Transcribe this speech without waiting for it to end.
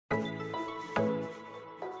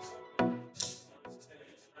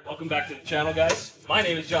Welcome back to the channel, guys. My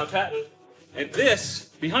name is Jon Patton, and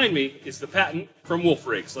this, behind me, is the Patton from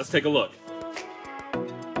WolfRig. Let's take a look.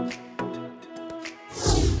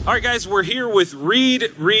 All right, guys, we're here with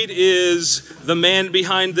Reed. Reed is the man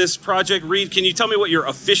behind this project. Reed, can you tell me what your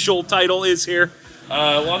official title is here?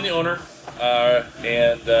 Well, I'm the owner,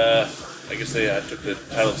 and I guess I took the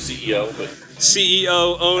title of CEO, but...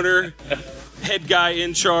 CEO, owner, head guy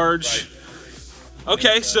in charge. Right.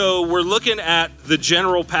 Okay, so we're looking at the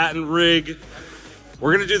general Patton rig.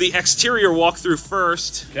 We're going to do the exterior walkthrough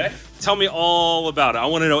first. Okay. Tell me all about it. I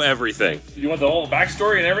want to know everything. You want the whole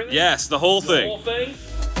backstory and everything? Yes, the whole thing. The whole thing?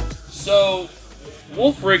 So,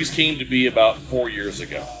 WolfRigs came to be about 4 years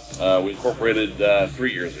ago. We incorporated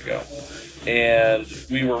 3 years ago. And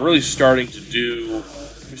we were really starting to do...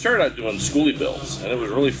 We started out doing schoolie builds, and it was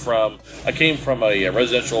really from... I came from a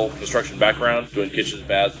residential construction background, doing kitchens,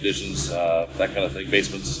 baths, additions, that kind of thing,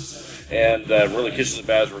 basements. And really kitchens and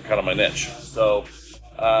baths were kind of my niche. So,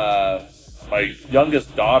 my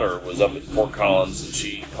youngest daughter was up at Fort Collins, and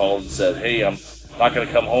she called and said, hey, I'm not going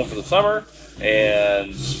to come home for the summer,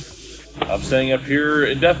 and I'm staying up here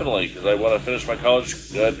indefinitely because I want to finish my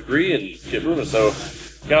college degree and get moving. So,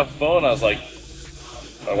 got off the phone, and I was like,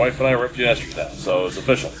 my wife and I are empty nesters now, so it's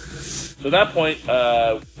official. So at that point,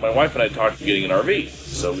 my wife and I talked about getting an RV.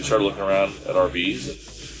 So we started looking around at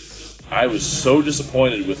RVs, and I was so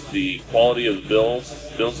disappointed with the quality of the builds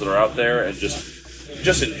that are out there, and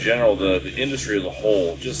just in general, the industry as a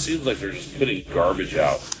whole just seems like they're just putting garbage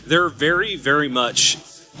out. They're very, very much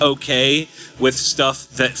okay with stuff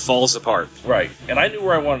that falls apart. Right, and I knew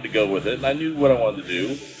where I wanted to go with it, and I knew what I wanted to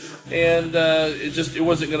do, and it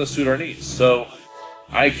wasn't going to suit our needs. So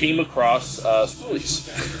I came across spoolies,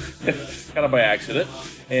 kind of by accident,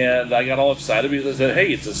 and I got all excited because I said,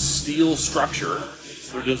 hey, it's a steel structure.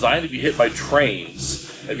 They're designed to be hit by trains.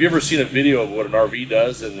 Have you ever seen a video of what an RV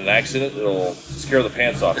does in an accident? It'll scare the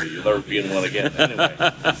pants off you. You'll never be in one again. Anyway,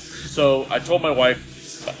 so I told my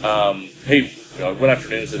wife, hey, one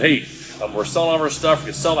afternoon, I said, hey, we're selling all of our stuff. We're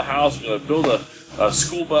going to sell the house. We're going to build a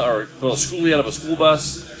school bus, or build a schoolie out of a school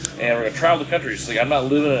bus, and we're going to travel the country. She's like, I'm not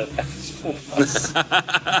living in a school bus.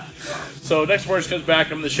 So next morning she comes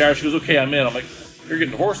back, I'm in the shower. She goes, okay, I'm in. I'm like, you're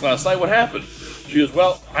getting divorced last night. What happened? She goes,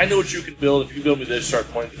 well, I know what you can build. If you build me this, start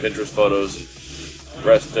pointing to Pinterest photos, and the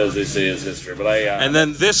rest, as they say, is history. But and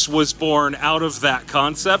then this was born out of that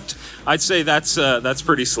concept. I'd say that's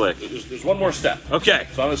pretty slick. There's one more step. Okay.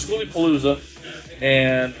 So I'm at Schoolie Palooza,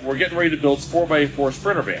 and we're getting ready to build 4x4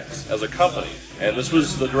 Sprinter vans as a company. And this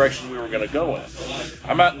was the direction we were going to go in.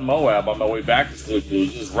 I'm out in Moab on my way back to Schoolie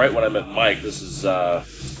Palooza. This is right when I met Mike. This is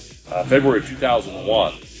February of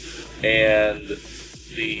 2001. And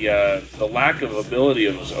the lack of ability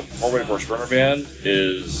of a 4x4 Sprinter van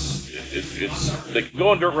is, they can go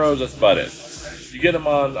on dirt roads, that's about it. You get them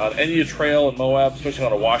on any trail in Moab, especially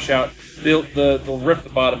on a washout, they'll rip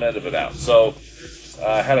the bottom end of it out. So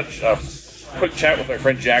I had a quick chat with my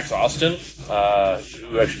friend Jax Austin,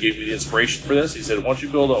 who actually gave me the inspiration for this. He said, why don't you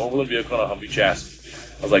build an overland vehicle on a Humvee chassis?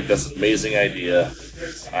 I was like, that's an amazing idea.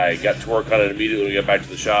 I got to work on it immediately when we got back to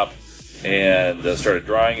the shop, and started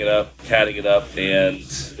drawing it up, catting it up, and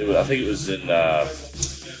I think it was in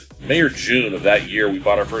May or June of that year we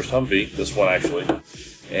bought our first Humvee, this one actually,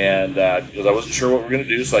 and because I wasn't sure what we were going to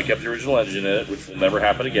do, so I kept the original engine in it, which will never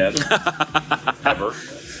happen again, ever.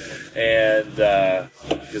 And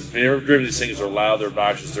because if you've ever driven these things, they're loud, they're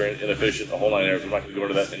obnoxious, they're inefficient, the whole 9 yards. I'm not going to go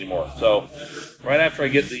into that anymore. So right after I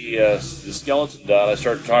get the skeleton done, I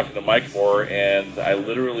started talking to Mike more, and I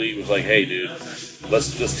literally was like, hey, dude,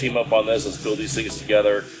 let's just team up on this. Let's build these things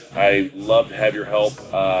together. I'd love to have your help.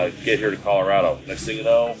 Get here to Colorado. Next thing you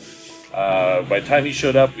know, by the time he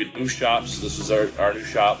showed up, we'd moved shops. This was our new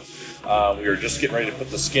shop. We were just getting ready to put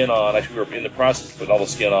the skin on. Actually, we were in the process of putting all the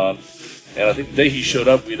skin on. And I think the day he showed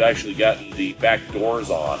up, we'd actually gotten the back doors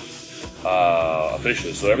on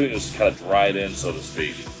officially. So everything was kind of dried in, so to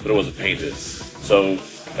speak, but it wasn't painted. So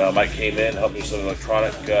Mike came in, helped me with some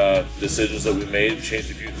electronic decisions that we made, changed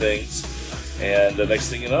a few things. And the next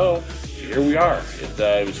thing you know, here we are.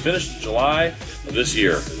 It was finished in July of this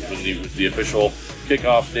year. It was the official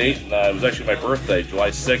kickoff date, and it was actually my birthday,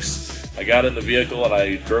 July 6th. I got in the vehicle and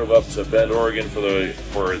I drove up to Bend, Oregon for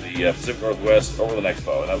the Pacific Northwest Overland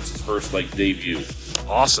Expo, and that was his first debut.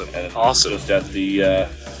 Awesome, and awesome. Just at the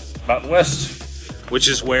Mountain West, which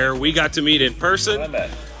is where we got to meet in person. I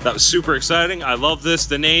met. That was super exciting. I love this.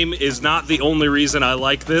 The name is not the only reason I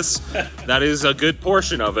like this. That is a good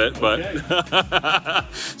portion of it, but okay.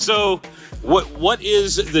 So what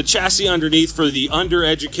is the chassis underneath for the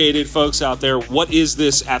undereducated folks out there? What is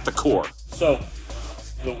this at the core? So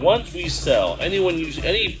the ones we sell, any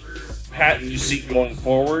Patton you see going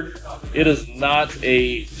forward, it is not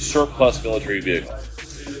a surplus military vehicle.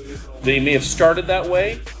 They may have started that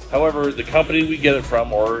way. However, the company we get it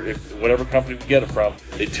from, or whatever company we get it from,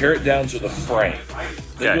 they tear it down to the frame.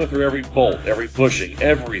 They go through every bolt, every bushing,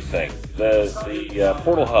 everything. The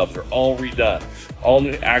portal hubs are all redone. All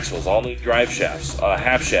new axles, all new drive shafts,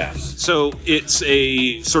 half shafts. So it's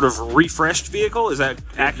a sort of refreshed vehicle? Is that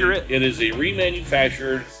accurate? It is a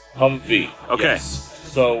remanufactured Humvee. Okay. Yes.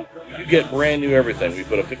 So you get brand new everything. We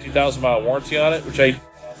put a 50,000-mile warranty on it, which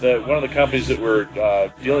one of the companies that we're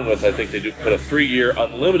dealing with, I think they do put a 3-year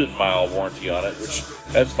unlimited mile warranty on it, which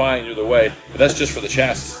that's fine either way, but that's just for the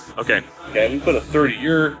chassis. Okay. Okay, we put a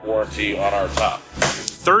 30-year warranty on our top.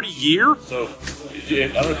 30-year? So,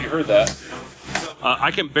 I don't know if you heard that.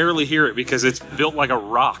 I can barely hear it because it's built like a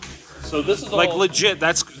rock. So this is all... Like legit,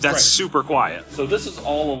 that's right. Super quiet. So this is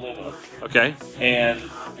all aluminum. Okay. And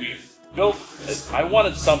we built... I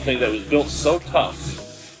wanted something that was built so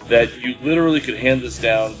tough that you literally could hand this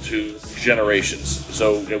down to generations.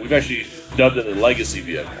 So we've actually dubbed it a legacy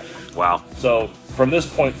vehicle. Wow. So from this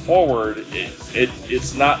point forward,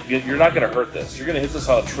 it's not, you're not going to hurt this. You're going to hit this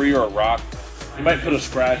on a tree or a rock. You might put a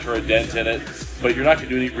scratch or a dent in it, but you're not going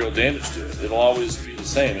to do any real damage to it. It'll always be the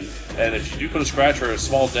same. And if you do put a scratch or a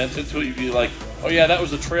small dent into it, you'd be like, oh yeah, that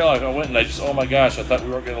was the trail I went and oh my gosh, I thought we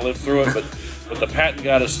weren't going to live through it, but the Patton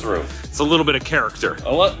got us through. It's a little bit of character.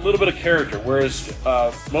 Little bit of character, whereas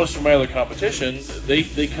most of my other competition,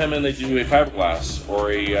 they come in, they do a fiberglass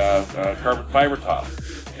or a carbon fiber top.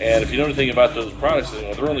 And if you know anything about those products,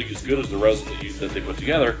 they're only as good as the resin that they put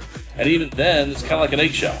together. And even then, it's kind of like an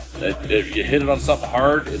eggshell. If you hit it on something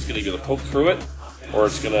hard, it's going to either poke through it, or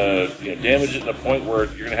it's going to damage it to the point where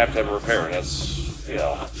you're going to have a repair. And that's,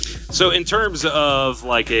 So in terms of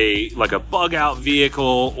like a bug out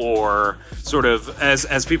vehicle, or sort of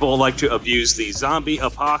as people like to abuse the zombie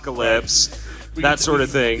apocalypse, that sort of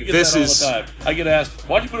thing. This is. All the time. I get asked,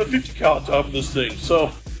 why'd you put a 50 cal on top of this thing? So.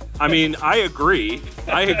 I mean, I agree.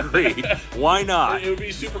 Why not? It would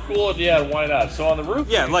be super cool, and yeah, why not? So on the roof...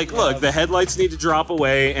 Yeah, look, the headlights need to drop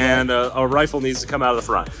away, and a rifle needs to come out of the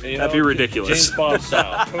front. That'd be ridiculous. James Bond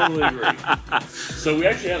style. Totally agree. So we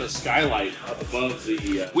actually had a skylight up above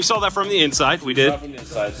the... we saw that from the inside. We did. From the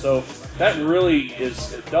inside. So that really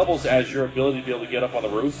it doubles as your ability to be able to get up on the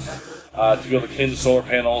roof, to be able to clean the solar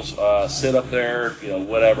panels, sit up there,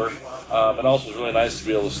 whatever. And also it's really nice to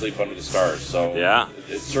be able to sleep under the stars. So yeah,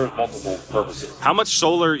 it serves multiple purposes. How much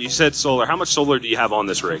solar? You said solar. How much solar do you have on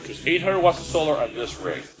this rig? There's 800 watts of solar on this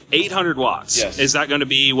rig. 800 watts. Yes. Is that going to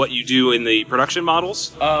be what you do in the production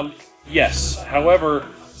models? Yes. However,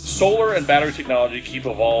 solar and battery technology keep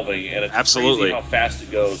evolving, and it's absolutely crazy how fast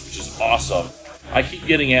it goes, which is awesome. I keep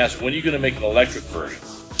getting asked, when are you going to make an electric version?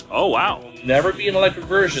 Oh, wow. There will never be an electric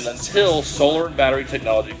version until solar and battery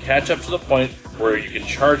technology catch up to the point where you can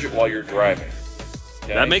charge it while you're driving.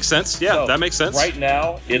 Okay? That makes sense. Yeah, so that makes sense. Right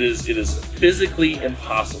now, it is physically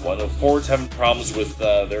impossible. I know Ford's having problems with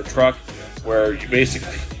their truck, where you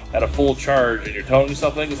basically, at a full charge and you're towing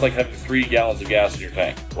something, it's like having 3 gallons of gas in your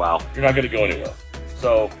tank. Wow. You're not going to go anywhere.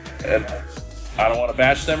 So, and I don't want to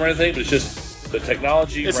bash them or anything, but it's just the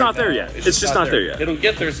technology. It's not there yet. It's just not there yet. It'll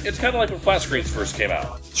get there. It's kind of like when flat screens first came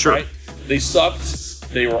out. Sure. Right? They sucked.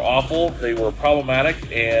 They were awful. They were problematic,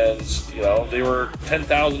 and they were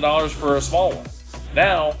 $10,000 for a small one.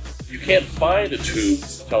 Now you can't find a tube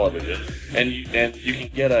television, and you can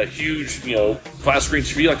get a huge flat screen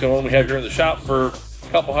TV like the one we have here in the shop for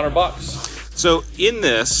a couple $100. So in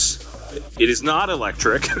this, it is not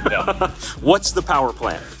electric. No. What's the power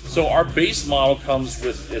plant? So our base model comes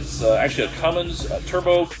with actually a Cummins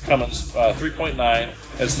turbo Cummins 3.9.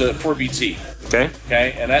 It's the 4BT.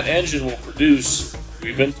 Okay, and that engine will produce,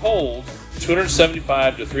 we've been told,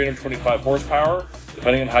 275 to 325 horsepower,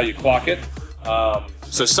 depending on how you clock it.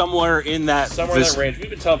 So somewhere in that range. We've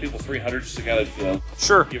been telling people 300 just to kind of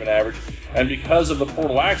sure, give an average. And because of the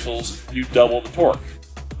portal axles, you double the torque.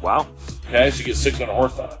 Wow. Okay, so you get 600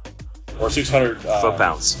 horsepower or 600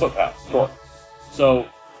 foot-pounds torque. So,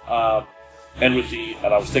 and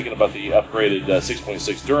I was thinking about the upgraded 6.6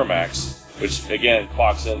 Duramax, which again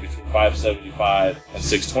clocks in between 575 and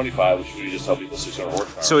 625, which we just tell people 600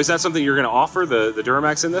 horsepower. So is that something you're going to offer, the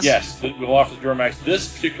Duramax in this? Yes, we'll offer the Duramax.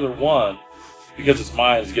 This particular one, because it's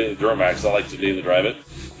mine, is getting the Duramax. I like to daily drive it,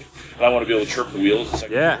 and I want to be able to chirp the wheels. In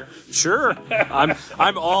second gear. Sure.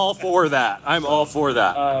 I'm all for that. I'm all for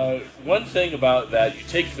that. One thing about that, you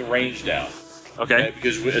take the range down. Okay.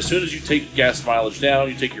 Because as soon as you take gas mileage down,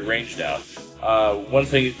 you take your range down. One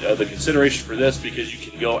thing, the consideration for this, because you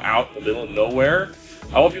can go out in the middle of nowhere,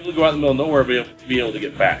 I want people to go out in the middle of nowhere and be able to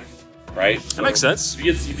get back. right? That makes sense.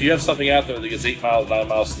 If you have something out there that gets 8 miles, 9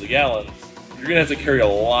 miles to the gallon, you're going to have to carry a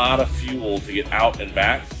lot of fuel to get out and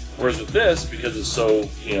back. Whereas with this, because it's so,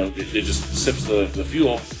 it just sips the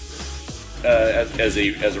fuel as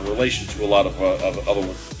a relation to a lot of other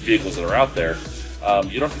vehicles that are out there,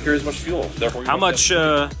 you don't have to carry as much fuel. Therefore, how much?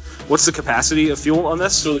 What's the capacity of fuel on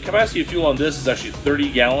this? So the capacity of fuel on this is actually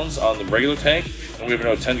 30 gallons on the regular tank, and we have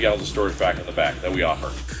another 10 gallons of storage back in the back that we offer.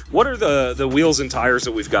 What are the wheels and tires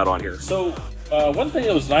that we've got on here? So one thing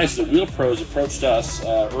that was nice, the Wheel Pros approached us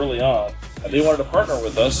early on, and they wanted to partner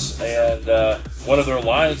with us, and one of their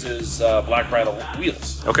lines is Black Rhino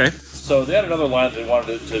wheels. Okay. So they had another line they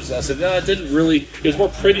wanted to I said, no, it didn't really, it was more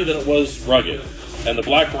pretty than it was rugged. And the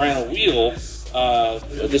Black Rhino wheel,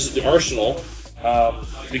 this is the Arsenal,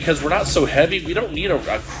 because we're not so heavy, we don't need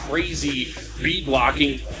a crazy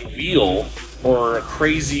bead-blocking wheel or a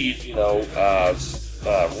crazy,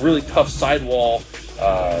 really tough sidewall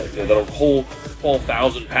that'll hold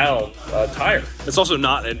 12,000-pound tire. It's also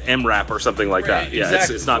not an MRAP or something like that. Yeah,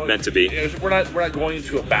 exactly. It's not meant to be. We're not going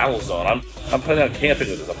into a battle zone. I'm planning on camping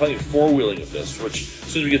with this. I'm planning on four-wheeling with this, which as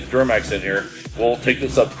soon as we get the Duramax in here, we'll take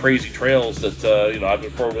this up crazy trails that I've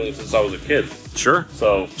been four-wheeling since I was a kid. Sure.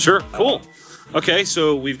 Sure. Cool. Okay,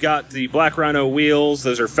 so we've got the Black Rhino wheels.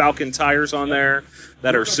 Those are Falcon tires on there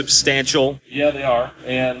that are substantial. Yeah, they are.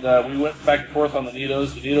 And we went back and forth on the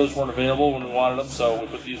Nitos. The Nitos weren't available when we wanted them, so we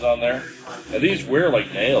put these on there. And these wear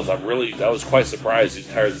like nails. I was quite surprised. These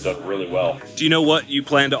tires have done really well. Do you know what you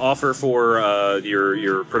plan to offer for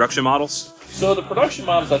your production models? So the production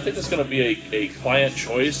models, I think it's going to be a client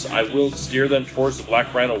choice. I will steer them towards the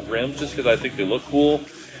Black Rhino rims just because I think they look cool.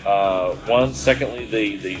 Secondly,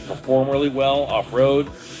 they perform really well off-road,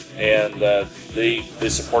 and they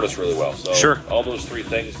support us really well. So sure. All those three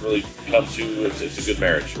things really come to it's a good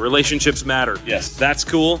marriage. Relationships matter. Yes. That's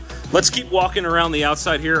cool. Let's keep walking around the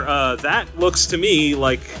outside here. That looks to me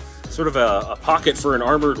like sort of a pocket for an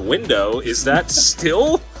armored window. Is that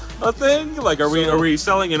still a thing? Like, are we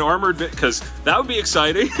selling an armored? Because that would be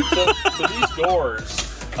exciting. So these doors.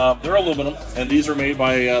 They're aluminum, and these are made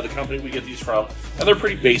by the company we get these from, and they're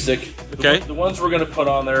pretty basic. Okay. The ones we're going to put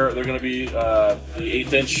on there, they're going to be the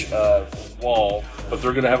 1/8-inch wall, but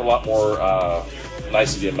they're going to have a lot more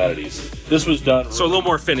nicety amenities. This was done... So a little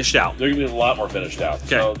more finished out. They're going to be a lot more finished out.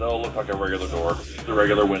 Okay. So they'll look like a regular door, the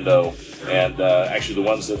regular window, and actually the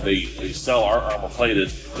ones that they sell are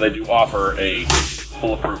armor-plated, and they do offer a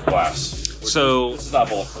bulletproof glass. So this is not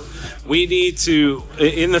bulletproof. We need to,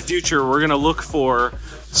 in the future, we're going to look for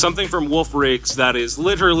something from WolfRigs that is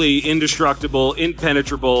literally indestructible,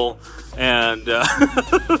 impenetrable, and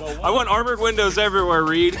I want armored windows everywhere,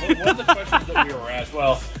 Reed. One of the questions that we were asked,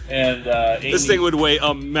 Amy, this thing would weigh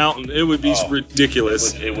a mountain. It would be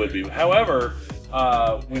ridiculous. It would be. However,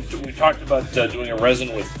 we talked about doing a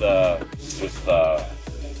resin with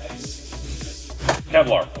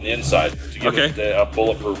Kevlar on the inside to give it a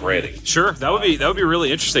bulletproof rating. Sure, that would be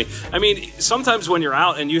really interesting. I mean, sometimes when you're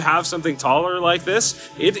out and you have something taller like this,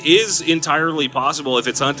 it is entirely possible if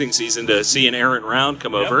it's hunting season to see an errant round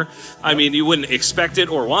come over. I mean, you wouldn't expect it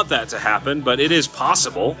or want that to happen, but it is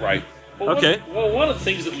possible. Right. Well, okay. One of the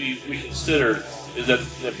things that we considered is that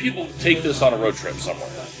people take this on a road trip somewhere.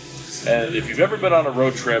 And if you've ever been on a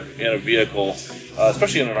road trip in a vehicle,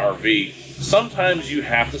 especially in an RV, sometimes you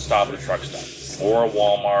have to stop at a truck stop, or a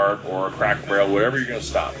Walmart, or a Cracker Barrel, wherever you're going to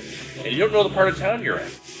stop. And you don't know the part of town you're in.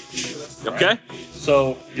 Right? Okay.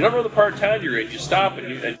 So you don't know the part of town you're in. You stop,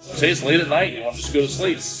 and say it's late at night, and you want to just go to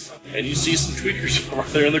sleep. And you see some tweakers over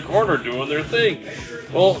there in the corner doing their thing.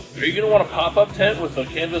 Well, are you going to want a pop-up tent with a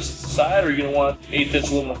canvas side, or are you going to want an 1/8-inch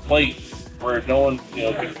aluminum plate where no one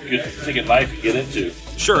could take a knife and get into?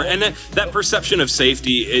 Sure, and that perception of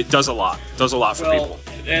safety, it does a lot. Does a lot for people.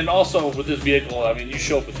 And also with this vehicle, I mean, you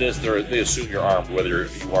show up with this, they assume you're armed, whether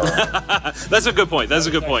you are armed. That's a good point. That's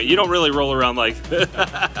a good point. You don't really roll around like... No,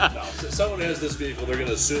 if someone has this vehicle, they're going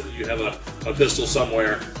to assume that you have a pistol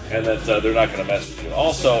somewhere, and that they're not going to mess with you.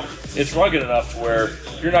 Also, it's rugged enough to where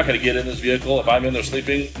you're not going to get in this vehicle. If I'm in there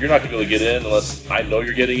sleeping, you're not going to be able to get in unless I know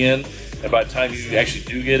you're getting in. And by the time you actually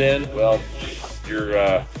do get in, well... you're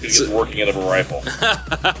going to get the working end of a rifle.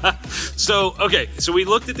 So we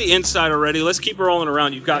looked at the inside already. Let's keep rolling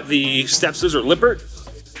around. You've got the steps. Those are Lippert?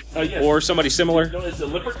 Yes. Or somebody similar? No, it's a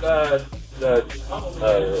Lippert.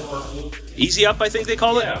 Easy Up, I think they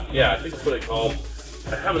call it? Yeah, I think that's what they call them.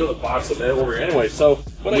 I have another box of that over here. Anyway, so...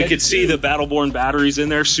 we could see the Battleborn batteries in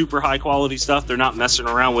there. Super high-quality stuff. They're not messing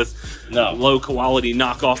around with low-quality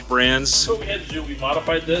knockoff brands. So what we had to do, we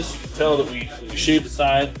modified this. You can tell that we shaved the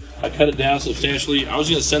side. I cut it down substantially. I was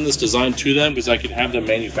going to send this design to them because I could have them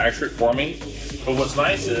manufacture it for me. But what's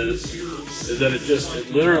nice is is that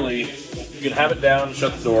it literally, you can have it down and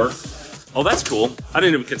shut the door. Oh, that's cool. I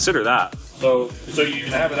didn't even consider that. So you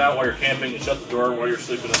can have it out while you're camping and shut the door while you're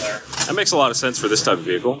sleeping in there. That makes a lot of sense for this type of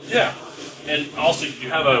vehicle. Yeah. And also, you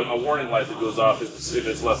have a warning light that goes off if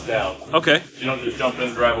it's left down. Okay. You don't just jump in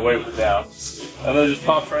and drive away with it down. And then it just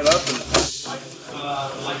pops right up and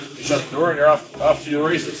you shut the door and you're off to your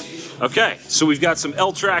races. Okay, so we've got some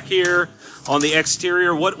L-track here on the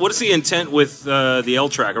exterior. What is the intent with the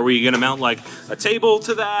L-track? Are we going to mount like a table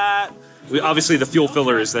to that? Obviously, the fuel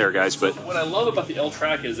filler is there, guys. But what I love about the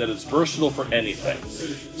L-track is that it's versatile for anything.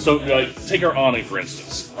 So, take our awning for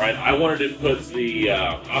instance. Right, I wanted to put the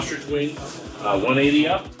ostrich wing 180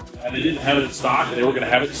 up, and they didn't have it in stock. And they were going to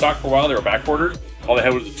have it in stock for a while. They were back ordered. All they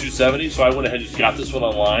had was the 270, so I went ahead and just got this one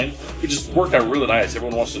online. It just worked out really nice.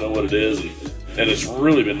 Everyone wants to know what it is, and it's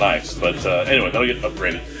really been nice. But anyway, that'll get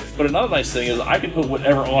upgraded. But another nice thing is I can put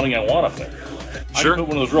whatever awning I want up there. Sure. I can put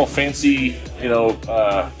one of those real fancy,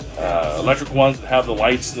 electric ones that have the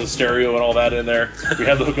lights and the stereo and all that in there. We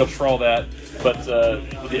have the hookups for all that. But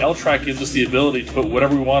the L-Track gives us the ability to put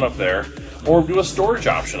whatever we want up there, or do a storage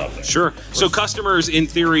option up there. Sure. So customers, in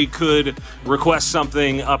theory, could request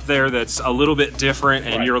something up there that's a little bit different,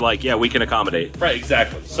 and you're like, yeah, we can accommodate. Right,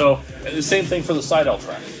 exactly. So, and the same thing for the side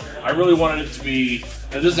L-Track. I really wanted it to be,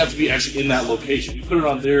 and it doesn't have to be actually in that location. You put it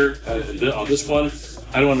on there, on this one.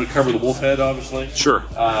 I don't want to cover the wolf head, obviously. Sure.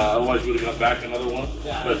 Otherwise, we would have got back another one.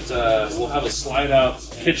 But we'll have a slide-out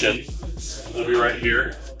kitchen. It'll be right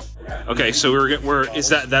here. Okay, so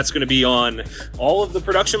that's going to be on all of the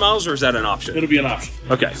production models, or is that an option? It'll be an option.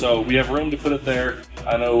 Okay. So we have room to put it there.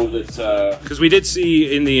 I know that because we did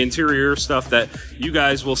see in the interior stuff that you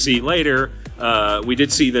guys will see later. We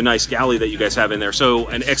did see the nice galley that you guys have in there, so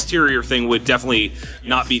an exterior thing would definitely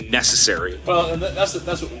not be necessary. Well, and that's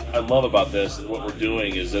what I love about this, and what we're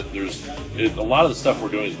doing is that a lot of the stuff we're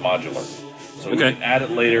doing is modular. So we can add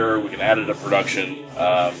it later, we can add it to production.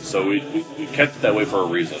 So we kept it that way for a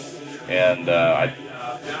reason. And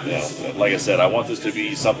like I said, I want this to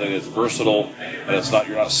be something that's versatile, and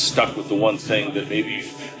you're not stuck with the one thing that maybe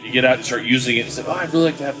you get out and start using it and say, oh, I'd really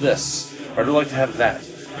like to have this, or I'd really like to have that.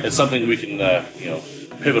 It's something we can,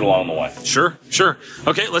 pivot along the way. Sure.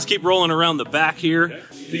 Okay, let's keep rolling around the back here. Okay.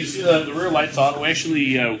 So you see the rear lights on. We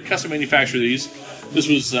actually custom manufacture these. This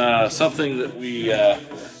was something that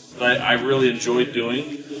that I really enjoyed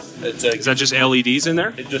doing. Is that just LEDs in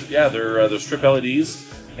there? They're strip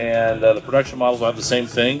LEDs, and the production models will have the same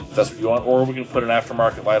thing. If that's what you want, or we can put an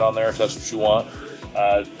aftermarket light on there if that's what you want.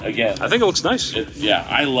 Again, I think it looks nice.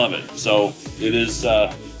 I love it. So it is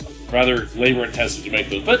rather labor intensive to make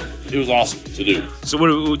those, but it was awesome to do. So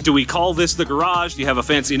what do we call this? The garage? Do you have a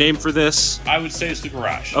fancy name for this? I would say it's the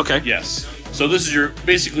garage. Okay. Yes. So this is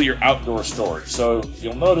basically your outdoor storage. So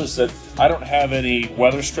you'll notice that I don't have any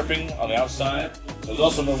weather stripping on the outside. There's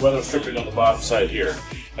also no weather stripping on the bottom side here.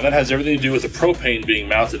 And that has everything to do with the propane being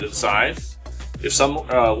mounted inside. If some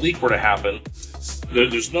leak were to happen,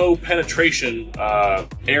 there's no penetration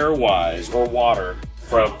air-wise or water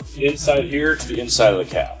from inside here to the inside of the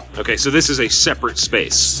cab. Okay, so this is a separate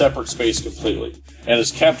space. Separate space completely. And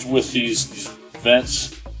it's kept with these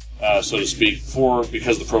vents, so to speak,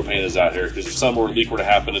 because the propane is out here. Because if some leak were to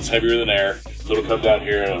happen, it's heavier than air, so it'll come down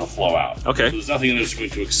here and it'll flow out. Okay. So there's nothing in there that's going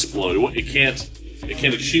to explode. It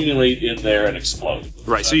can't accumulate in there and explode.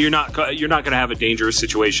 Right, so you're not going to have a dangerous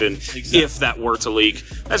situation if that were to leak.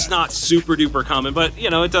 That's not super duper common, but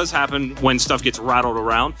it does happen when stuff gets rattled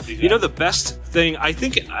around. Exactly. The best thing, I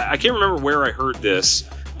can't remember where I heard this,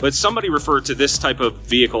 but somebody referred to this type of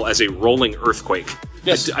vehicle as a rolling earthquake.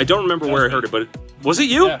 Yes. I don't remember where I heard it, but was it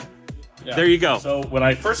you? Yeah. There you go. So when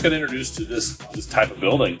I first got introduced to this type of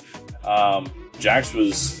building, Jax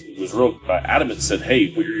was real adamant, said, hey,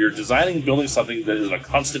 you're designing and building something that is in a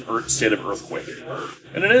constant state of earthquake.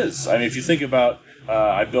 And it is. I mean, if you think about,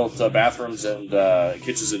 I built bathrooms and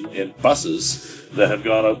kitchens in buses that have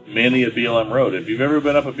gone up many a BLM road. If you've ever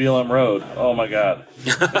been up a BLM road, oh my God,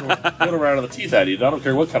 it'll right out of the teeth out of you. I don't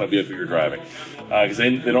care what kind of vehicle you're driving, because they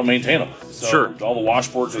don't maintain them. So sure. All the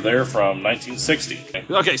washboards are there from 1960.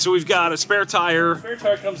 Okay, so we've got a spare tire. The spare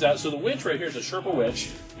tire comes out. So the winch right here is a Sherpa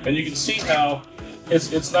winch, and you can see how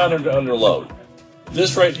it's not under load.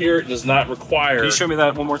 This right here does not require. Can you show me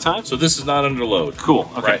that one more time? So this is not under load.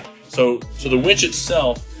 Cool. Okay. Right. So the winch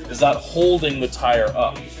itself is not holding the tire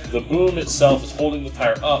up. The boom itself is holding the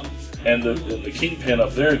tire up, and the kingpin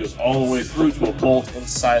up there goes all the way through to a bolt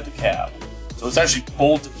inside the cab. So it's actually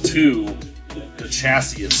bolted to the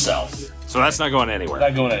chassis itself. So that's not going anywhere.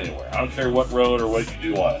 Not going anywhere. I don't care what road or what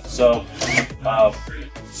you do on it. So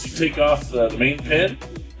you take off the main pin,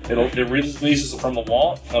 it releases from the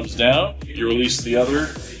wall, it comes down, you release the other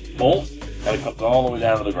bolt, and it comes all the way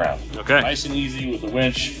down to the ground. Okay. Nice and easy with the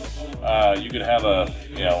winch. You could have a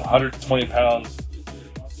 120 pound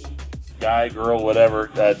guy, girl, whatever,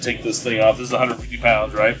 take this thing off. This is 150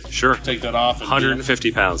 pounds, right? Sure. Take that off. And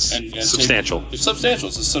 150 pounds. And substantial. It's substantial.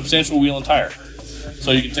 It's a substantial wheel and tire.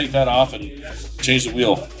 So you can take that off and change the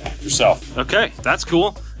wheel yourself. Okay, that's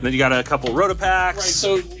cool. And then you got a couple Rotopacks. Right,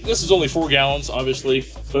 so this is only 4 gallons, obviously,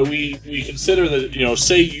 but we consider that,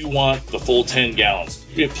 say you want the full 10 gallons.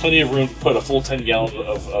 We have plenty of room to put a full 10 gallons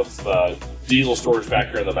of diesel storage back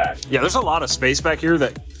here in the back. Yeah, there's a lot of space back here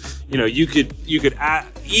that, you could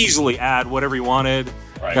easily add whatever you wanted.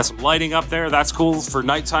 Right. Got some lighting up there. That's cool for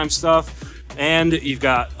nighttime stuff. And you've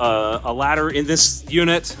got a ladder in this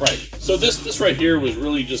unit. Right. So this right here was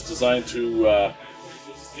really just designed to...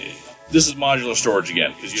 this is modular storage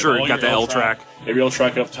again. Sure, you got the L-track. You have your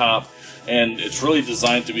L-track up top, and it's really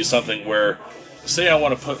designed to be something where, say I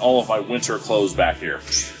want to put all of my winter clothes back here.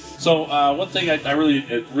 So one thing I really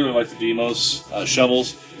like the Demos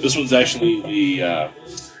shovels. This one's actually the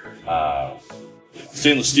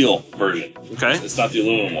stainless steel version. Okay. It's not the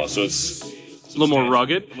aluminum one, so it's a little more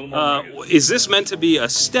rugged. Is this meant to be a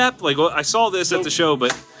step? Like, I saw this at the show,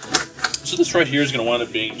 but... So this right here is going to wind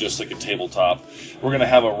up being just like a tabletop. We're going to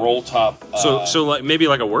have a roll top. So like maybe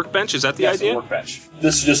like a workbench? Is that the idea? A workbench.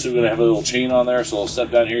 This is just going to have a little chain on there, so it'll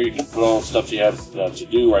step down here. You can put all the stuff you have to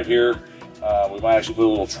do right here. We might actually put a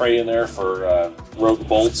little tray in there for rogue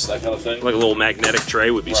bolts, that kind of thing. Like a little magnetic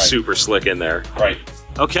tray would be super slick in there. Right.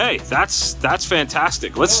 Okay, that's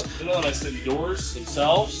fantastic. Let's. That I said the doors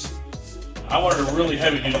themselves. I wanted a really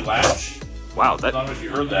heavy duty latch. Wow, I don't know if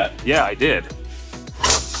you heard that. Yeah, I did.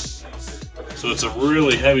 So it's a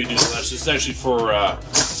really heavy duty latch. This is actually for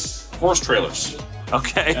horse trailers.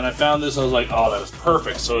 Okay. And I found this. I was like, oh, that is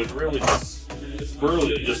perfect. So it really it's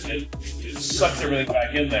burly. It sucks everything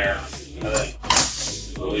back in there and then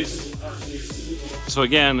releases. So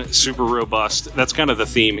again, super robust. That's kind of the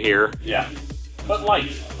theme here. Yeah, but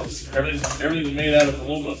light. Everything's made out of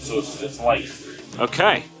aluminum, so it's light.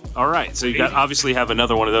 Okay. All right. So you obviously have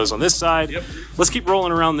another one of those on this side. Yep. Let's keep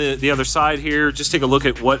rolling around the other side here. Just take a look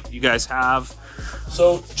at what you guys have.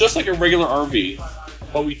 So just like a regular RV,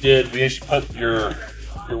 what we did, we actually put your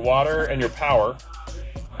water and your power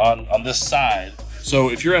on this side. So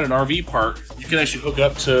if you're at an RV park, you can actually hook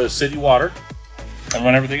up to city water and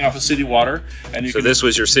run everything off of city water. And you so this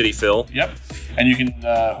was your city fill. Yep. And you can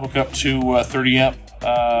hook up to 30 amp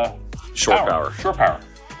shore power. Shore power.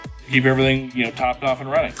 Keep everything topped off and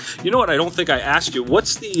running. You know what? I don't think I asked you.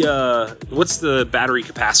 What's the battery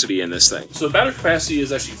capacity in this thing? So the battery capacity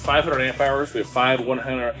is actually 500 amp hours. We have 5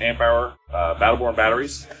 100 amp hour Battleborn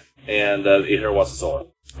batteries and 800 watts of solar.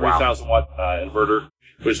 3,000 watt inverter,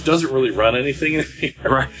 which doesn't really run anything in here,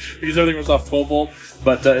 right? Because everything runs off 12 volt.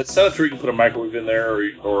 But it's set up to where you can put a microwave in there,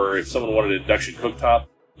 or if someone wanted an induction cooktop,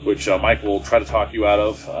 which Mike will try to talk you out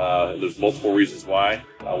of. There's multiple reasons why.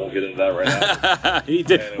 I won't get into that right now. He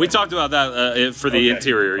did. Anyway. We talked about that for the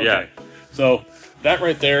interior, yeah. So that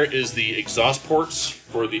right there is the exhaust ports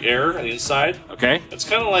for the air on the inside. Okay. It's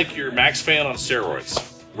kind of like your Max fan on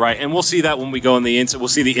steroids. Right, and we'll see that when we go in the inside. We'll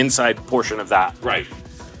see the inside portion of that. Right.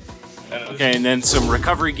 Okay, and then some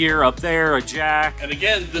recovery gear up there, a jack. And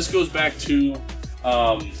again, this goes back to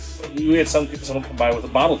we had someone come by with a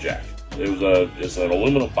bottle jack. It's an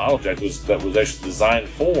aluminum bottle jack that was actually designed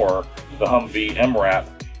for the Humvee MRAP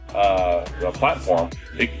platform.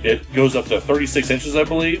 It goes up to 36 inches, I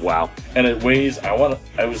believe. Wow! And it weighs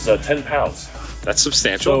 10 pounds. That's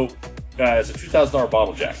substantial. So it's a $2,000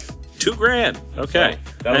 bottle jack. $2,000. Okay.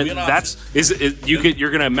 So that'll be an option.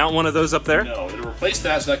 You're gonna mount one of those up there? No, it'll replace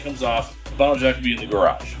that, so that comes off. The bottle jack will be in the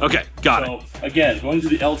garage. Okay, got it. So again, going to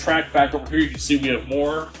the L track back over here, you can see we have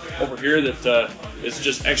more over here that is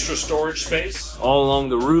just extra storage space. All along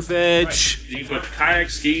the roof edge. Right. You can put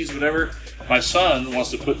kayaks, skis, whatever. My son wants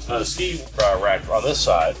to put a ski rack on this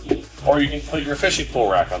side, or you can put your fishing pole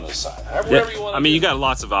rack on this side. Whatever you want. I mean, you got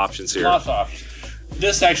lots of options here. Lots of options.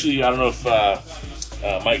 This actually, I don't know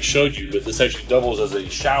if Mike showed you, but this actually doubles as a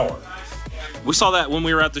shower. We saw that when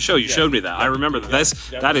we were at the show. You showed me that. I remember that.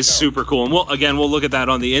 That is super cool. And we'll look at that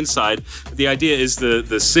on the inside. The idea is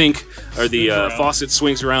the sink or the faucet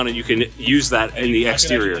swings around, and you can use that in the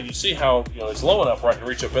exterior. And you see how it's low enough where I can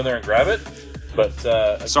reach up in there and grab it. But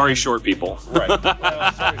sorry, short people. Right.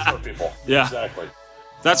 Well, sorry, short people. Yeah. Exactly.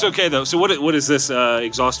 That's okay though. So what is this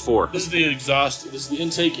exhaust for? This is the exhaust. This is the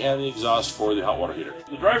intake and the exhaust for the hot water heater.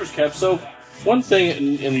 The driver's cab. So one thing,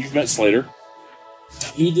 and you've met Slater.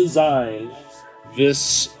 He designed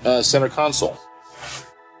this center console.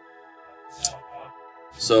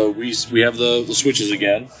 So we have the switches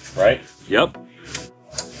again, right? Yep.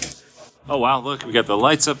 Oh wow, look, we got the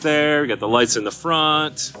lights up there, we got the lights in the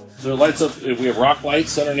front. So the lights up, we have rock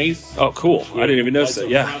lights underneath. Oh cool, I didn't even notice that,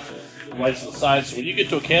 yeah. Front, lights on the side, so when you get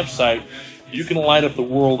to a campsite, you can light up the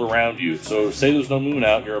world around you. So say there's no moon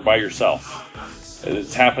out, you're by yourself. And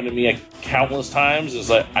it's happened to me countless times, it's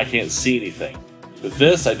like I can't see anything. With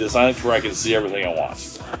this, I designed it to where I can see everything I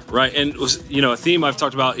want. Right, and you know, a theme I've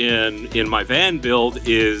talked about in my van build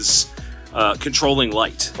is controlling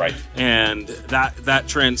light. Right. And that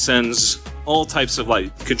transcends all types of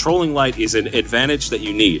light. Controlling light is an advantage that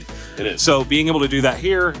you need. It is. So being able to do that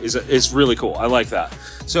here is really cool. I like that.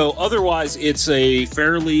 So otherwise, it's a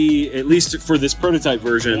fairly, at least for this prototype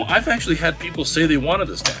version. Well, I've actually had people say they wanted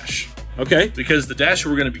this dash. Okay. Because the dash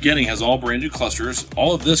we're going to be getting has all brand new clusters.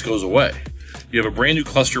 All of this goes away. You have a brand new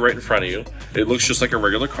cluster right in front of you. It looks just like a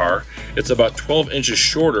regular car. It's about 12 inches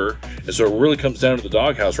shorter, and so it really comes down to the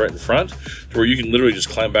doghouse right in front, to where you can literally just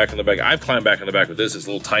climb back in the back. I've climbed back in the back with this. It's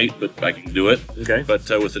a little tight, but I can do it. Okay. But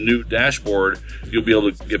with the new dashboard, you'll be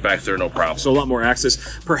able to get back there no problem. So a lot more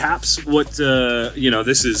access. Perhaps what, you know,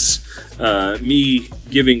 this is me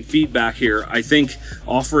giving feedback here. I think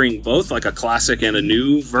offering both like a classic and a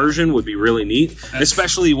new version would be really neat,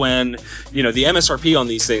 especially when, you know, the MSRP on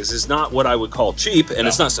these things is not what I would call cheap, and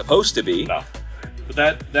it's not supposed to be. No. But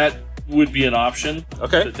that would be an option.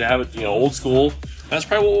 Okay. To have it, you know, old school. That's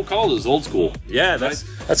probably what we'll call it, is old school. Yeah,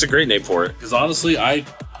 that's a great name for it. Because honestly, I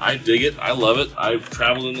dig it. I love it. I've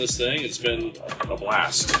traveled in this thing. It's been a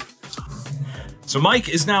blast. So Mike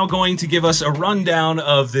is now going to give us a rundown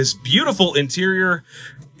of this beautiful interior.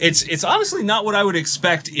 It's honestly not what I would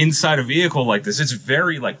expect inside a vehicle like this. It's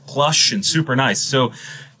very like plush and super nice. So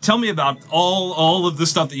tell me about all of the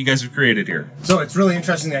stuff that you guys have created here. So it's really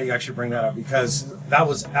interesting that you actually bring that up, because that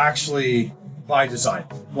was actually by design.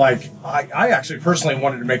 Like I actually personally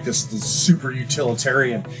wanted to make this super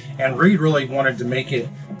utilitarian, and Reed really wanted to make it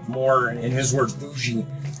more, in his words, bougie.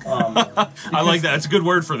 I like that. It's a good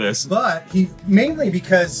word for this. But mainly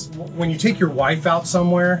because when you take your wife out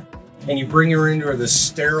somewhere and you bring her into the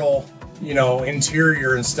sterile, you know,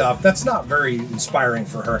 interior and stuff, that's not very inspiring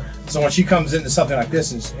for her. So when she comes into something like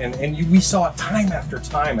this, we saw it time after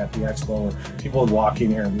time at the expo, where people would walk in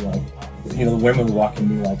here and be like, you know, the women would walk in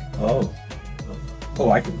and be like, oh,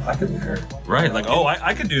 I could live here. Right, like, oh,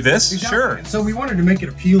 I could do this, exactly. Sure. And so we wanted to make it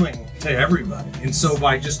appealing to everybody. And so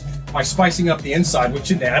by spicing up the inside, which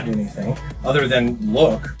didn't add anything other than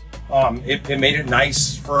look, it made it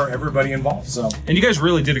nice for everybody involved. So, and you guys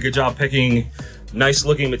really did a good job picking nice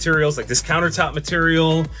looking materials, like this countertop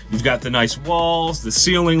material. You've got the nice walls, the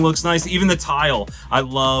ceiling looks nice, even the tile. I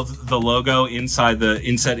love the logo inside the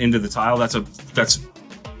inset into the tile. That's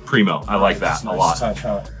primo. I like that a lot. Touch,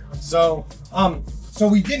 huh? So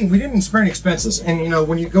we didn't spare any expenses, and you know,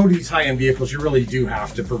 when you go to these high-end vehicles, you really do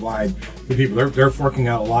have to provide the people. They're forking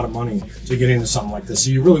out a lot of money to get into something like this, so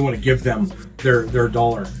you really want to give them their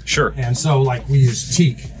dollar. Sure. And so, like, we use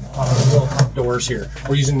teak on the little top doors here.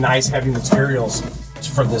 We're using nice heavy materials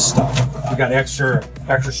for this stuff. We got extra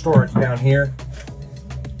storage down here.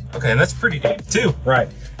 Okay, and that's pretty deep too. Right.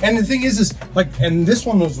 And the thing is like, and this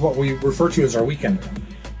one was what we refer to as our weekend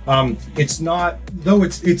room. It's not, though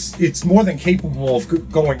it's more than capable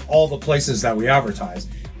of going all the places that we advertise.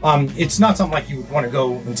 It's not something like you would want to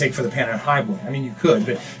go and take for the Pan Am Highway. I mean, you could,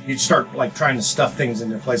 but you'd start like trying to stuff things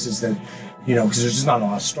into places that, you know, because there's just not a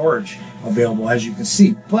lot of storage available, as you can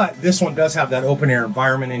see. But this one does have that open air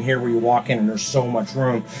environment in here where you walk in and there's so much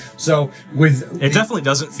room. So it definitely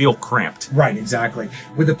doesn't feel cramped. Right, exactly.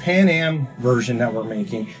 With the Pan Am version that we're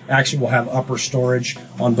making, actually we'll have upper storage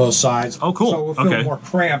on both sides. Oh, cool. So it will feel more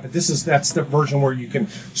cramped. But that's the version where you can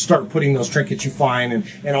start putting those trinkets you find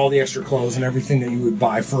and all the extra clothes and everything that you would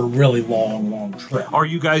buy for a really long trip. Are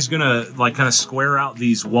you guys gonna like kind of square out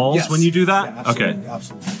these walls when you do that? Yeah, absolutely, okay.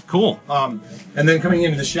 Absolutely. Cool. And then coming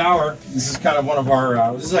into the shower, this is kind of one of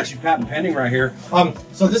our, this is actually patent pending right here.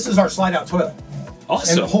 So this is our slide out toilet.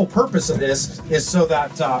 Awesome. And the whole purpose of this is so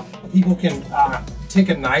that people can take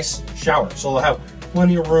a nice shower. So they'll have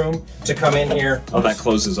plenty of room to come in here. Oh, that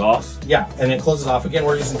closes off? Yeah, and it closes off. Again,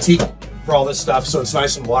 we're using teak for all this stuff, so it's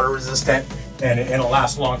nice and water resistant, and it'll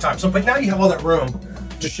last a long time. So, but now you have all that room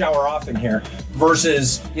to shower off in here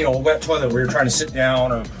versus, you know, a wet toilet where you're trying to sit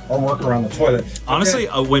down or work around the toilet. Honestly,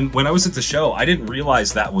 when I was at the show, I didn't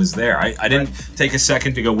realize that was there. I didn't take a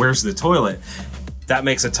second to go, where's the toilet? That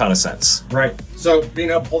makes a ton of sense. Right. So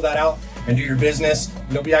being able to pull that out and do your business,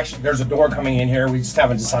 there's a door coming in here. We just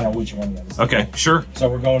haven't decided on which one it is. Okay, sure. So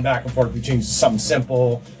we're going back and forth between something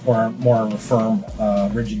simple or more of a firm,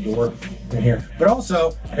 rigid door in here. But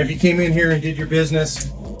also, if you came in here and did your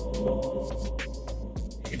business,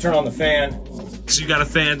 turn on the fan, So you got a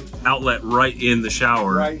fan outlet right in the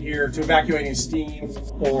shower. Right here to evacuating steam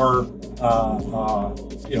or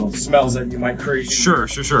you know, smells that you might create. Sure.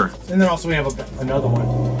 And then also we have another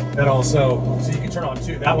one that also, so you can turn on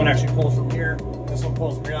two. That one actually pulls from here. This one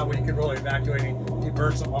pulls from here. That way you can really evacuate. You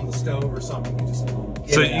burn something on the stove or something. You just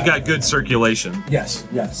so you got good circulation. Yes.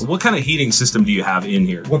 What kind of heating system do you have in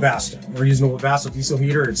here? Webasto. We're using a Webasto diesel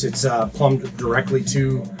heater. It's plumbed directly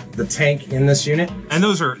to the tank in this unit. And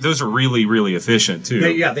those are really efficient too.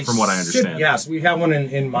 They from what I understand. Yes, we have one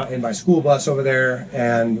in my school bus over there,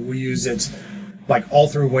 and we use it like all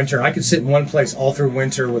through winter. I could sit in one place all through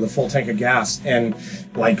winter with a full tank of gas, and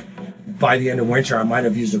like by the end of winter, I might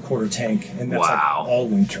have used a quarter tank, and that's like all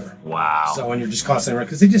winter. Wow. So when you're just constantly running,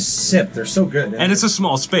 because they just sip, they're so good. And it's a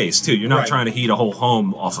small space too. You're not trying to heat a whole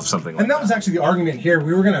home off of something like that. And that was actually the argument here.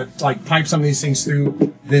 We were gonna like pipe some of these things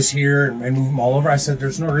through this here and move them all over. I said,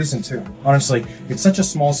 there's no reason to. Honestly, it's such a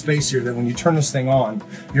small space here that when you turn this thing on,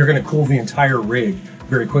 you're gonna cool the entire rig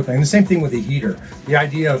very quickly. And the same thing with the heater. The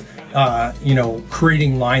idea of you know,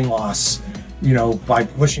 creating line loss, you know, by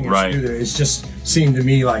pushing it through there, it's just seemed to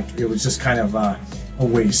me like it was just kind of a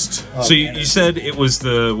waste. So you said it was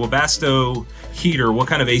the Webasto heater. What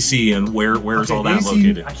kind of AC and where is all that AC,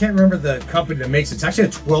 located? I can't remember the company that makes it. It's actually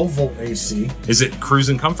a 12-volt AC. Is it Cruise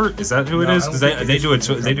and Comfort? Is that who it is? Because they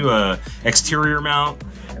do a exterior mount.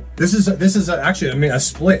 This is actually, I mean, a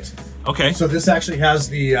split. Okay. So this actually has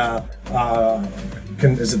the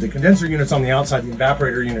is it the condenser units on the outside, the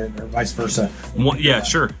evaporator unit, or vice versa? Yeah,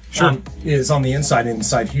 sure. Is on the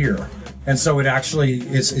inside here. And so it actually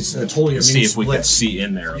it's a totally a mini see if split. we can see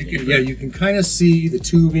in there. You can kind of see the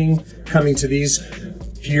tubing coming to these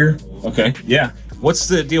here. Okay, yeah. What's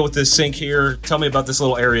the deal with this sink here? Tell me about this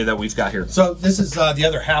little area that we've got here. So this is the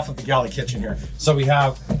other half of the galley kitchen here. So we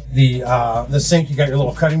have the sink. You got your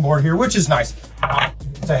little cutting board here, which is nice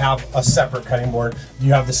to have a separate cutting board.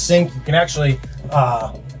 You have the sink. You can actually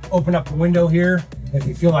open up the window here if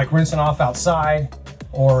you feel like rinsing off outside,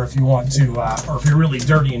 or if you want to, or if you're really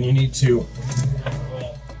dirty and you need to.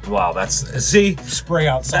 Wow, spray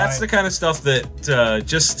outside. That's the kind of stuff that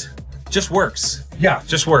just works. Yeah,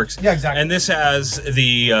 just works. Yeah, exactly. And this has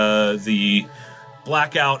the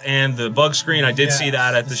blackout and the bug screen. I did see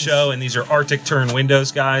that at the show, and these are Arctic Turn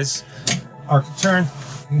windows, guys. Arctic Turn.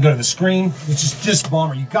 You can go to the screen, which is just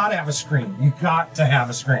bomber. You got to have a screen. You got to have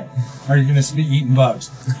a screen, or you're going to be eating bugs.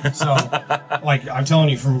 So, like I'm telling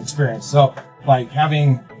you from experience. So, like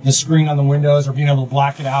having the screen on the windows, or being able to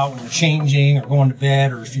black it out when you're changing or going to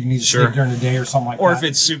bed, or if you need to sleep during the day or something like that. Or if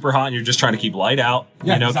it's super hot and you're just trying to keep light out,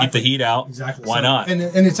 keep the heat out. Exactly. Why not? And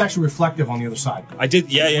it's actually reflective on the other side. I did.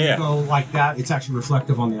 Yeah. When you go like that, it's actually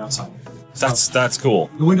reflective on the outside. That's cool.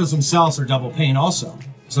 The windows themselves are double pane also.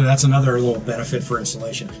 So that's another little benefit for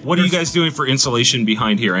insulation. What are you guys doing for insulation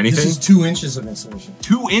behind here? Anything? This is 2 inches of insulation.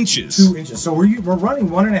 2 inches? 2 inches. So we're running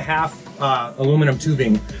 1.5 aluminum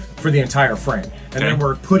tubing for the entire frame. And then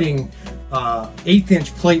we're putting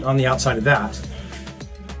 1/8-inch plate on the outside of that.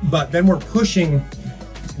 But then we're pushing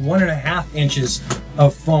 1.5 inches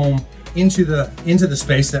of foam into the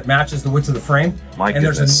space that matches the width of the frame. And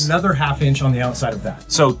there's another 1/2 inch on the outside of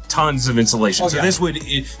that. So tons of insulation. So this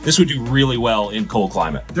would do really well in cold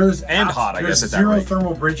climate. Hot, I guess, at that rate. There's zero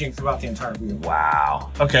thermal bridging throughout the entire wheel.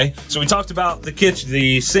 Wow. Okay. So we talked about the kitchen,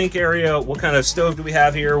 the sink area. What kind of stove do we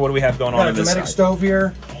have here? What do we have going on this side? Dometic stove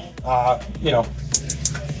here. You know,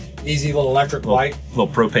 easy little electric light. Little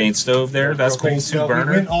propane stove there. That's cool. 2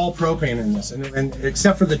 burner. We went all propane in this, and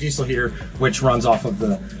except for the diesel heater, which runs off of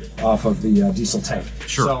the diesel tank.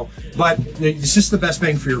 Sure. So, but it's just the best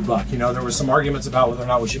bang for your buck. You know, there was some arguments about whether or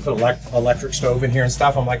not we should put electric stove in here and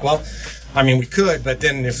stuff. I'm like, well, I mean, we could, but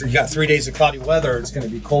then if you got 3 days of cloudy weather, it's going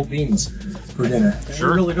to be cold beans for dinner. Sure.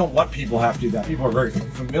 We really don't want people to have to do that. People are very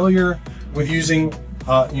familiar with using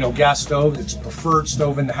gas stove. It's a preferred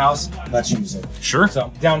stove in the house. Let's use it. Sure.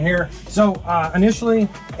 So down here. So initially,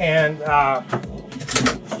 and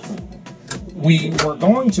we were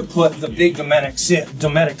going to put the big Dometic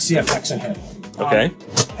CFX in here. Okay.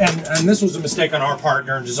 And this was a mistake on our part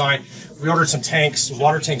during design. We ordered some tanks.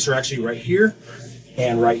 Water tanks are actually right here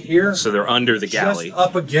and right here. So they're under the galley. Just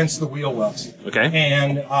up against the wheel wells. Okay.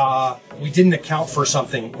 And we didn't account for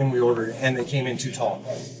something when we ordered it, and they came in too tall.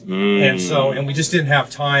 And we just didn't have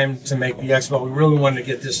time to make the expo. We really wanted to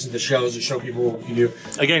get this to the shows to show people what we can do.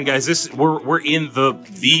 Again, guys, we're in the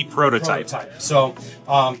prototype. So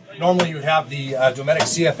normally you would have the Dometic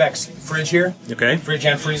CFX fridge here. Okay. Fridge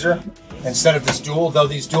and freezer. Instead of this dual, though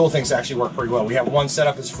these dual things actually work pretty well. We have one set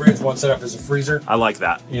up as fridge, one set up as a freezer. I like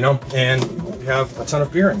that. You know, and we have a ton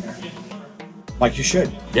of beer in there. Like you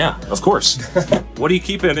should. Yeah, of course. What do you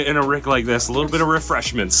keep in a rig like this? A little bit of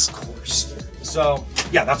refreshments. Of course. So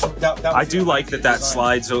yeah, that was I do like that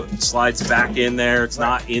slides back in there. It's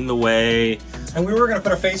not in the way. And we were going to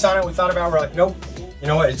put a face on it. We thought about it. We're like, nope. You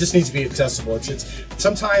know what? It just needs to be accessible. It's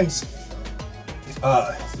sometimes,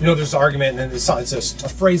 you know, there's an argument, and it's a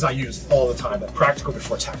phrase I use all the time, but practical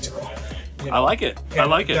before tactical. You know? I like it. I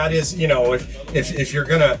like it. That is, you know, if you're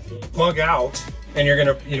gonna bug out and you're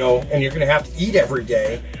gonna, you know, and you're gonna have to eat every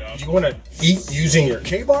day, do you want to eat using your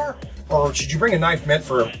K-bar, or should you bring a knife meant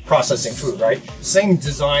for processing food? Right? Same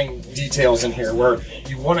design details in here, where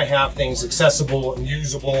you want to have things accessible and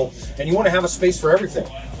usable, and you want to have a space for everything.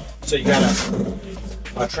 So you got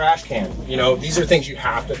a trash can. You know, these are things you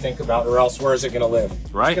have to think about, or else where is it going to live?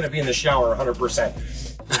 Right. It's going to be in the shower 100%.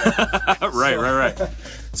 Right.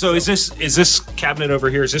 So is this cabinet over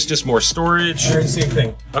here? Is this just more storage? Same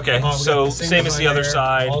thing. Okay, so same as the other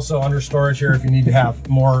side. Also under storage here if you need to have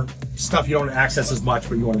more stuff you don't access as much,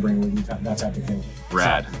 but you want to bring with you, that type of thing.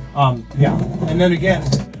 Rad. So, yeah. And then again,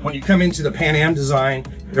 when you come into the Pan Am design,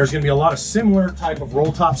 there's going to be a lot of similar type of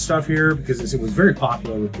roll top stuff here because it was very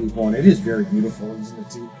popular with people, and it is very beautiful, isn't it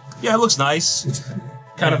too? Yeah, it looks nice. It's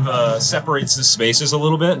kind of separates the spaces a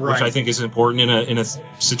little bit, right, which I think is important in a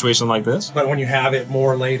situation like this. But when you have it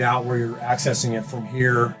more laid out where you're accessing it from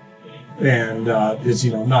here, and it's,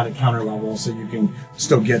 you know, not at counter level, so you can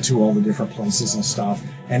still get to all the different places and stuff,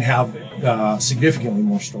 and have significantly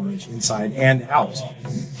more storage inside and out.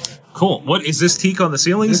 Cool. What is this teak on the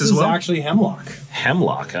ceilings as well? This is actually hemlock.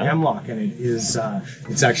 Hemlock, huh? Hemlock, and it is.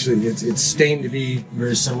 It's actually it's stained to be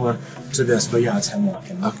very similar to this, but yeah, it's hemlock.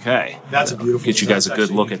 Okay. That's a beautiful. Get you guys a good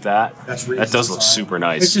look at that. That's really that does look super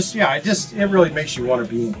nice. It's just it really makes you want to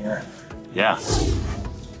be in here. Yeah.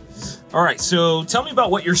 All right, so tell me about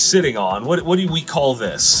what you're sitting on. What do we call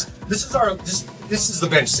this? This is the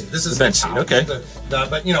bench seat. This is the bench seat. Okay.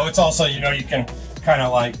 But you know, it's also, you know, you can kind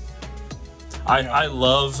of like. I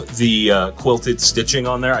love the quilted stitching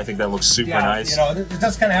on there. I think that looks super nice. You know, it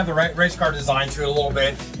does kind of have the race car design to it a little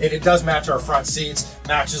bit. It does match our front seats,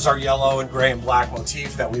 matches our yellow and gray and black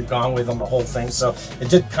motif that we've gone with on the whole thing. So it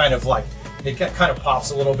did kind of like, it kind of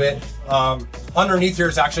pops a little bit. Underneath here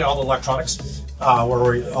is actually all the electronics,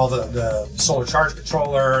 where all the solar charge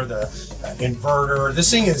controller, the inverter. This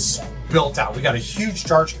thing is built out. We got a huge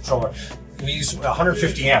charge controller. We use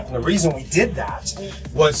 150 amp, and the reason we did that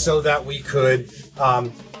was so that we could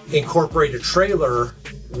incorporate a trailer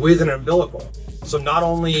with an umbilical. So not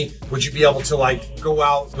only would you be able to like go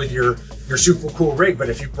out with your super cool rig, but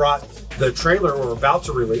if you brought the trailer we're about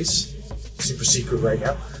to release, super secret right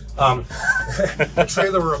now, the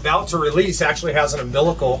trailer we're about to release actually has an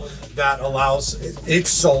umbilical that allows its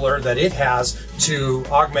solar that it has to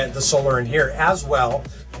augment the solar in here, as well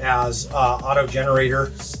as auto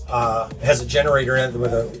generator. Has a generator in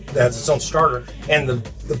it that has its own starter, and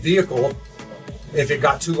the vehicle, if it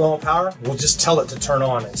got too low on power, will just tell it to turn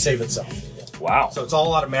on and save itself. Wow. So it's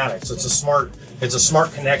all automatic. So it's a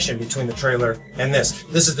smart connection between the trailer and this.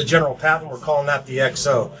 This is the Jon Patton. We're calling that the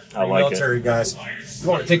XO. I like military it. Guys. You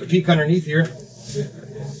want to take a peek underneath here?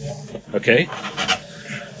 Okay.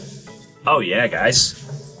 Oh yeah, guys.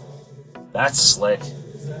 That's slick.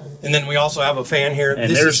 And then we also have a fan here.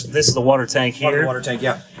 And this is the water tank here. Water tank,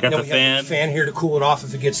 yeah. Got the we have the fan here to cool it off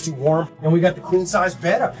if it gets too warm. And we got the queen size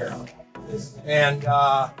bed up here. And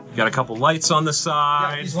got a couple lights on the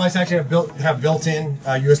side. Yeah, these lights actually have built-in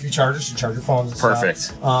USB chargers to charge your phones. And perfect.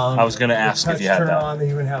 Stuff. I was going to ask if you had that. On,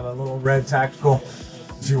 they even have a little red tactical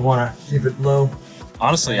if you want to keep it low.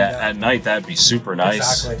 Honestly, at night, that'd be super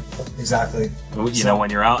nice. Exactly. You know, when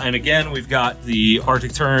you're out. And again, we've got the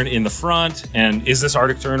Arctic Tern in the front. And is this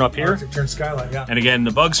Arctic Tern up here? Arctic Tern skylight, yeah. And again, the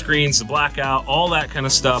bug screens, the blackout, all that kind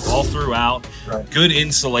of stuff all throughout. Right. Good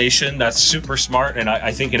insulation. That's super smart. And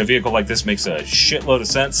I think in a vehicle like this makes a shitload of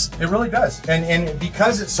sense. It really does. And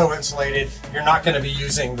because it's so insulated, you're not going to be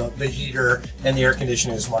using the heater and the air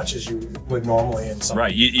conditioning as much as you would normally in some.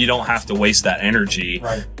 Right. You don't have to waste that energy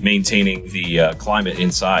maintaining the climate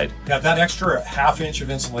inside. Yeah, that extra ½ inch of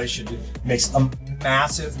insulation makes a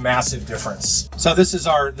massive difference. So this is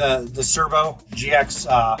the Servo GX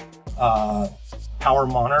power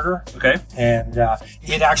monitor. Okay. And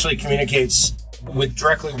it actually communicates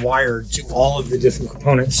directly wired to all of the different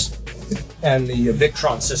components and the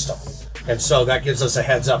Victron system. And so that gives us a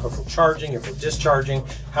heads up if we're charging, if we're discharging,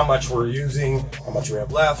 how much we're using, how much we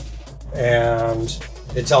have left. And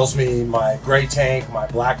it tells me my gray tank, my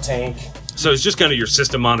black tank. So it's just kind of your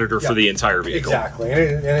system monitor for the entire vehicle. Exactly,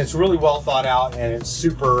 and it's really well thought out, and it's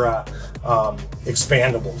super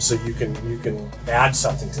expandable, so you can add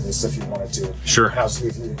something to this if you wanted to. Sure.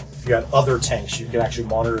 If you had other tanks, you could actually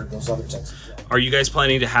monitor those other tanks. Are you guys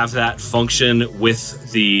planning to have that function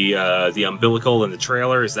with the umbilical and the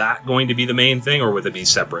trailer? Is that going to be the main thing, or would it be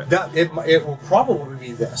separate? It will probably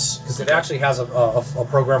be this, because it actually has a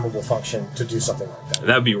programmable function to do something like that.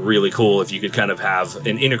 That would be really cool if you could kind of have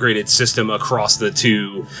an integrated system across the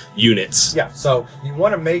two units. Yeah, so you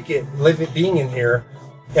want to make being in here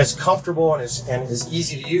as comfortable and as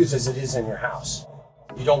easy to use as it is in your house.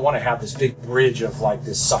 You don't want to have this big bridge of like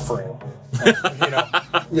this suffering.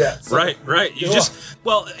 Yeah. So, Right.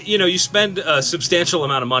 You spend a substantial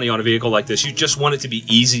amount of money on a vehicle like this. You just want it to be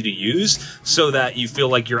easy to use so that you feel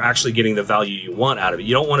like you're actually getting the value you want out of it.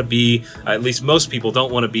 You don't want to be, at least most people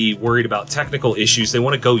don't want to be worried about technical issues. They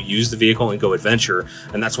want to go use the vehicle and go adventure.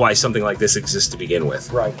 And that's why something like this exists to begin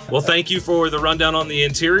with. Right. Well, thank you for the rundown on the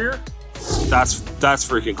interior. That's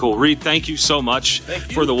freaking cool. Reed, thank you so much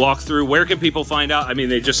for the walkthrough. Where can people find out? I mean,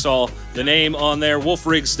 they just saw the name on there,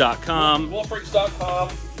 wolfrigs.com. Wolfrigs.com.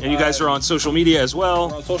 And you guys are on social media as well.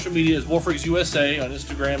 We're on social media as WolfRigs USA on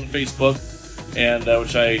Instagram and Facebook, and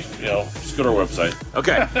just go to our website.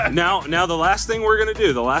 Okay. now the last thing we're gonna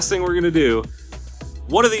do.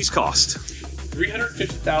 What do these cost?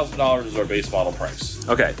 $350,000 is our base model price.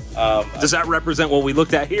 Okay. Does that represent what we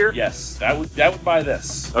looked at here? Yes, that would buy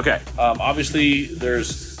this. Okay. Obviously,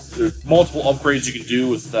 there's multiple upgrades you can do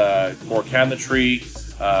with more cabinetry.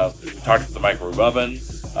 We talked about the microwave oven.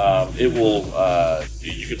 It will.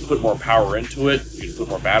 You can put more power into it. You can put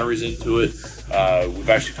more batteries into it. We've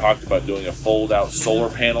actually talked about doing a fold-out solar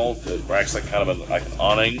panel that acts like kind of like an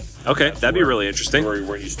awning. Okay, that'd be really interesting.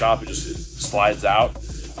 Where you stop, it just slides out.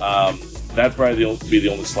 That'd probably be the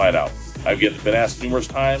only slide out. I've been asked numerous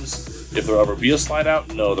times if there'll ever be a slide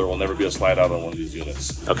out. No, there will never be a slide out on one of these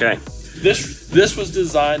units. Okay. This was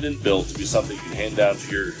designed and built to be something you can hand down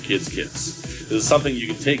to your kids' kids. This is something you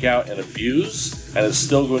can take out and abuse, and it's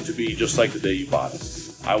still going to be just like the day you bought it.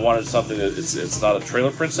 I wanted something that it's not a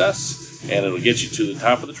trailer princess, and it'll get you to the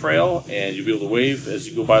top of the trail, and you'll be able to wave as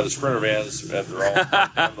you go by the Sprinter vans at they're all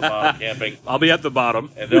at the bottom camping. I'll be at the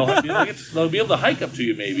bottom. And they'll be able to hike up to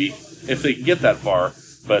you maybe if they can get that far,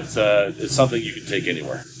 but it's something you can take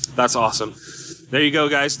anywhere. That's awesome. There you go,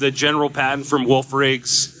 guys. The General Patton from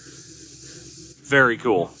WolfRigs. Very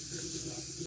cool.